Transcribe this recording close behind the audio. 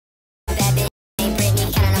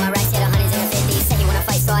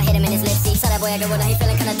boy I good one, he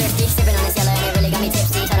feeling kinda thirsty. Sipping on this yellow and it really got me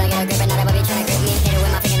tipsy. Tryna get a grip and now that boy be tryna grip me. Hit her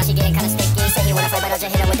with my finger, now she getting kinda sticky. Say he wanna fight, but I'll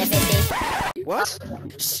just hit her with the 50. What?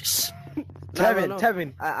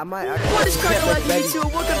 Tevin. What is cracking like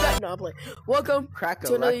YouTube? Welcome back. No, I'm playing. Welcome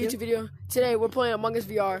to another YouTube video. Today we're playing Among Us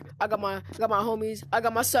VR. I got my homies. I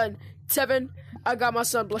got my son Tevin. I got my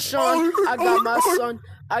son Blashawn. I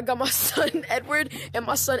got my son Edward and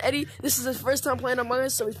my son Eddie. This is his first time playing Among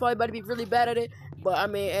Us, so he's probably about to be really bad at it. But I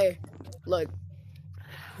mean, hey, look,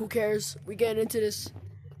 who cares? We getting into this.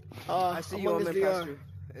 I see Among you Us on VR.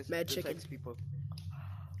 It's Mad chicken. People.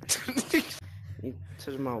 You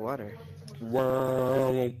touched my water.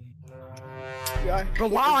 Wow. Yeah. Bro,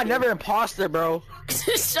 wow, I never imposter, bro.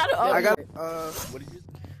 Shut up. I got What did you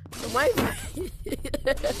So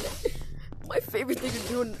my favorite thing to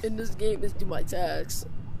do in this game is do my tasks.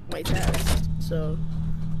 So,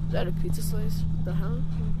 is that a pizza slice? What the hell?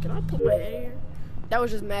 Can I put my head here? That was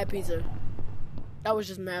just mad pizza. That was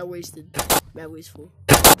just mad wasted. Mad wasteful.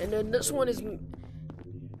 And then this one is, man,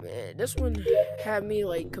 this one had me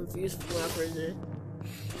like confused when I first did.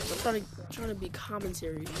 I'm trying to be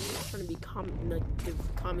commentary. I'm trying to be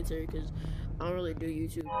give commentary because I don't really do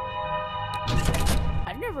YouTube.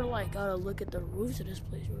 I never like gotta look at the roofs of this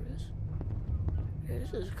place. Where it is? Yeah,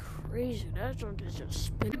 this is crazy. That junk is just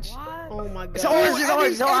spinning. Oh my god. It's orange.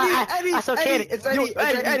 Eddie. I saw Eddie. It's Eddie.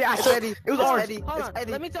 Eddie. I saw Eddie. It was orange. Hold on.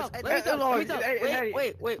 Let me talk.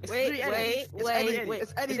 Wait. It's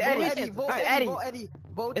Eddie.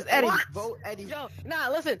 Vote It's Eddie. Vote Eddie. Yo, nah,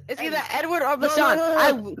 listen. It's either Edward or Blashawn.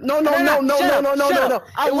 No.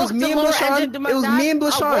 It was me and Blashawn. It was me and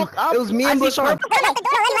Blashawn. It was me and Blashawn.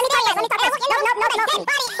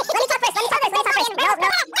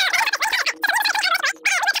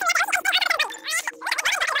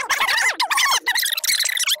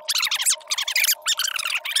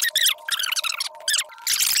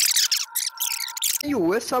 You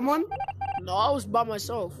with someone? No, I was by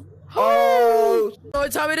myself. Oh! You know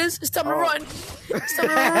what time it is? It's time to run. It's time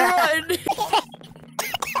to run.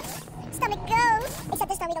 Stomach go. Except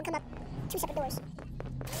this time we don't come up 2 separate doors.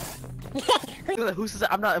 Who says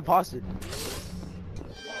I'm not imposter?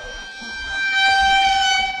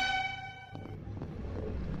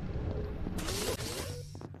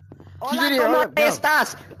 Hola, ¿cómo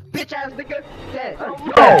estás? Bitch ass nigga.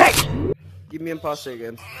 Give me imposter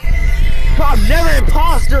again. Bro, I'm never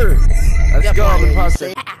imposter. Let's go, I'm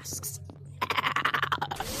imposter. Asks.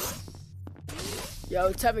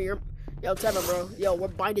 Yo, Tevin, bro. Yo, we're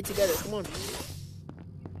binded together. Come on.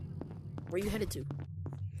 Where you headed to?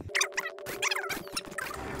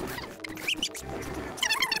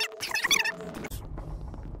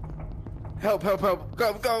 Help. Go.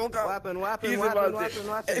 What happened?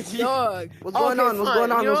 Dog. What's going on?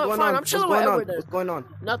 I'm chilling with Edward then. What's going on?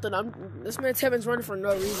 Nothing. This man Tevin's running for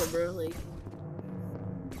no reason, bro. Like,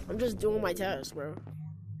 I'm just doing my task, bro.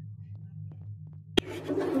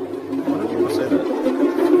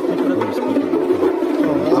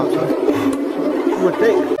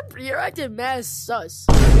 You're acting mad sus.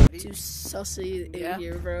 Too sussy in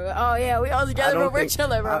here, bro. Oh yeah, we all together, bro. We're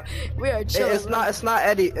chilling, bro. We are chilling. It's not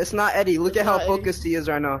Eddie. It's not Eddie. Look at how focused he is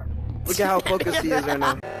right now. Look at how focused he is right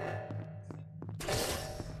now.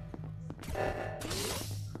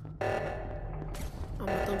 I'm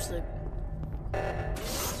a thumbstick.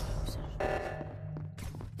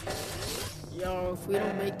 Yo, if we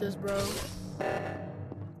don't make this, bro.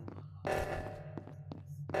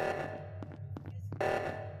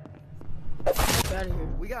 Get out of here.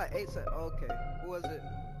 We got 8 sets. Okay. Who was it?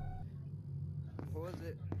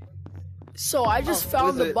 So I just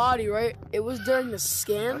found the body, right? It was during the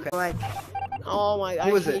scan. Okay. Like, oh my god,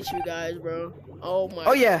 I hate you guys, bro. Oh my.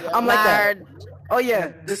 oh yeah, god. I'm like that. Oh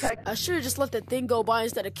yeah. I should have just let the thing go by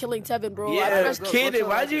instead of killing Tevin, bro. Yeah, I was kidding.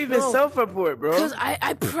 Why'd you even self-report, bro? Because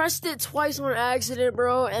I pressed it twice on accident,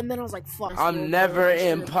 bro, and then I was like, fuck. I'm never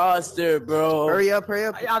imposter, bro. Hurry up. No,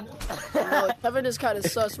 Tevin is kind of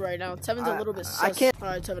sus right now. Tevin's a little bit sus. I can't.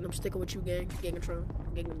 Alright, Tevin, I'm sticking with you, Gangatron.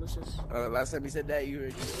 Gangalicious. Last time you said that, you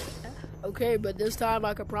heard you. Okay, but this time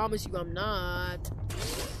I can promise you I'm not.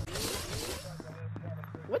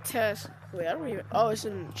 What test? Wait, I don't even. Oh, it's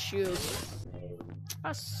in shield.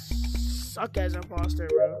 I suck as an imposter,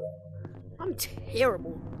 bro. I'm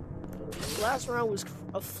terrible. Last round was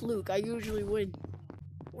a fluke. I usually win.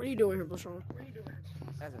 What are you doing here, Blashawn?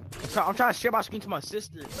 I'm trying to share my screen to my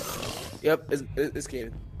sister. Yep, it's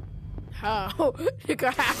Kaden. How?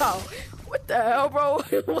 Nigga, how? What the hell, bro?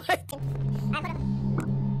 What?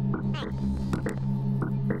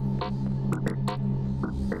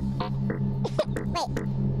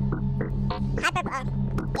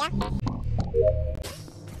 Yeah?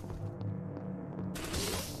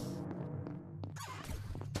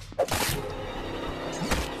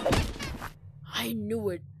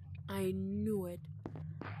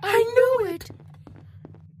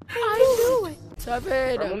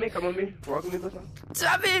 Tevin. Come on me. Walk with me, Bushon.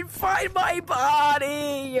 Tevin, find my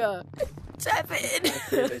body.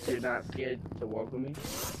 Tevin. That you're not scared to walk with me.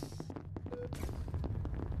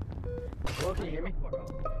 Oh, can you hear me?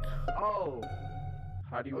 Oh.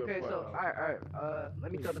 How do you Okay, report? so alright.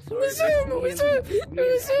 Let me tell the story.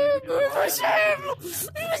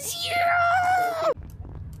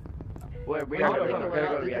 Wait, we gotta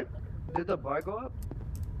go. Did the bar go up?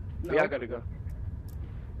 We all gotta go.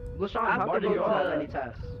 LaShawn, how do you go on any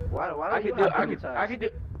tasks? Why don't you have any tasks? I can do.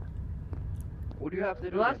 What do you have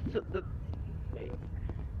to do? Wait.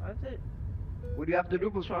 What's it? What do you have to do,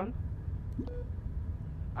 LaShawn?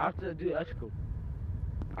 I have to do electrical.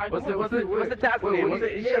 What's the task name? What's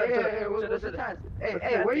the task?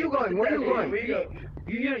 Hey, where you going?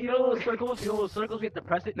 You know those circles? You have to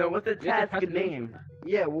press it? No, what's the task name?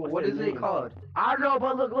 Yeah, what is it called? I don't know,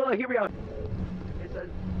 but look, here we are. It says...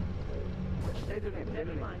 Say the name.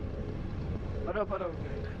 Hold up.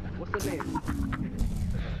 What's the name?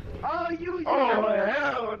 Oh,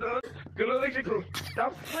 hell no. Good electrical.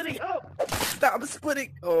 Stop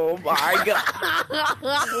splitting. Oh my god.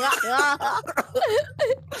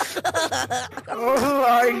 Oh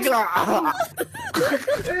my god.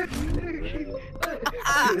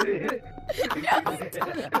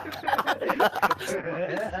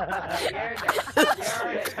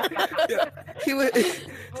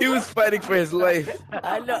 He was fighting for his life.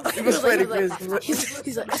 I know. He was fighting for his life.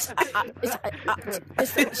 He's like,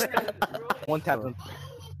 One tap.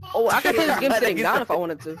 Oh, I could play this game sitting down if I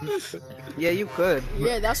wanted to. Yeah, you could.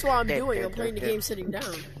 yeah, that's what I'm doing. I'm playing the game sitting down.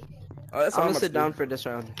 Oh, that's I'm what gonna sit down for this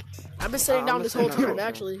round. I've been sitting down this whole I'm gonna sit time, down.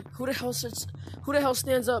 actually. Who the hell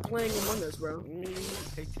stands up playing Among Us, bro?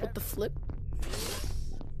 What the flip?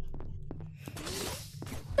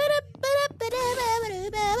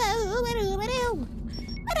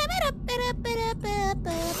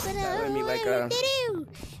 Let me like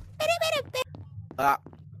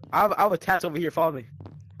I have a task over here. Follow me.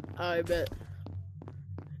 I bet.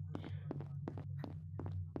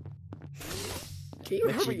 Can you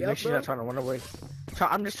hurry Make up, sure you're not bro? trying to run away.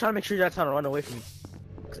 I'm just trying to make sure you're not trying to run away from me.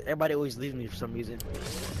 Cause everybody always leaves me for some reason.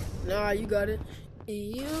 Nah, you got it.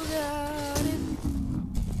 You got it.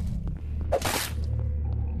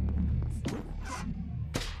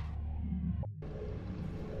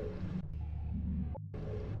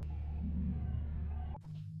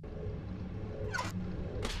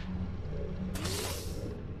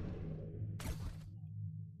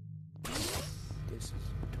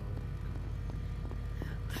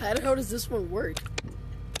 How the hell does this one work?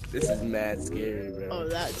 this is mad scary, bro. Oh,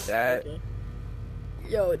 that's that. okay.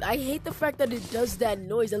 Yo, I hate the fact that it does that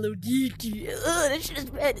noise, that little dee. Ugh, that shit is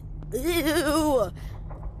bad. Ew.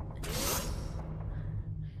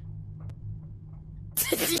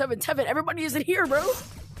 Tevin, everybody isn't here, bro.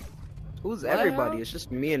 Who's everybody? It's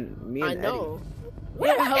just me and I Eddie. know.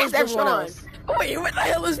 Where the hell is Bashan? Wait, where the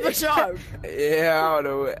hell is Bashan? Yeah, I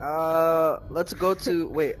don't know. Let's go to.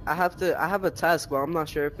 Wait, I have a task, but I'm not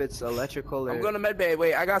sure if it's electrical or. I'm going to medbay.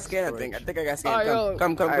 Wait, I got scanned. I think I got scanned. Alright,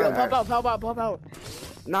 Come. Yo, pop out.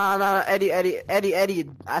 Nah, Eddie.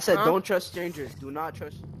 I said don't trust strangers. Do not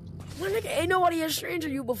trust. My nigga, ain't nobody a stranger,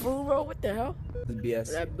 you buffoon, bro. What the hell?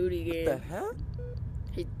 BS. That booty game. What the hell?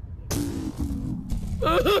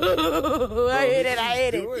 I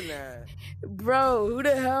hate it. Doing that? Bro, who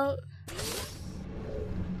the hell?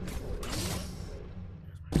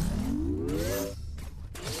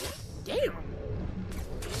 Damn.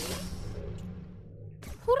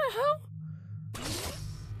 Who the hell?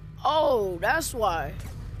 Oh, that's why.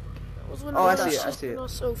 Oh, I see it.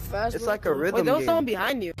 So fast. It's like a rhythm Wait, there was game. someone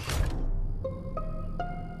behind you. Who?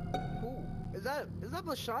 Is that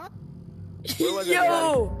Bashan?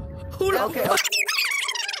 Yo, who the Okay.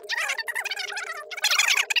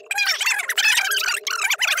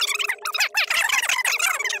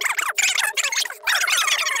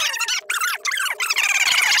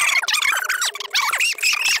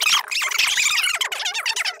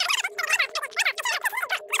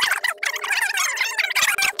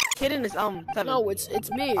 Kidding is Tevin. No, it's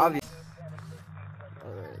me. Obvious.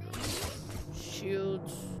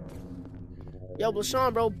 Shields. Yo,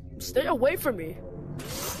 Bashan, bro, stay away from me.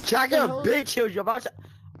 Jack a hell? bitch, yo.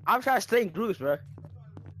 I'm trying to stay in groups, bro.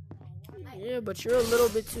 Yeah, but you're a little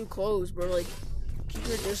bit too close, bro. Like, keep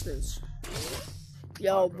your distance.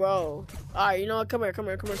 Yo, bro. Alright, you know what? Come here.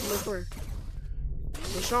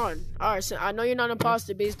 Bashan. Alright, so I know you're not an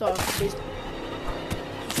imposter based off.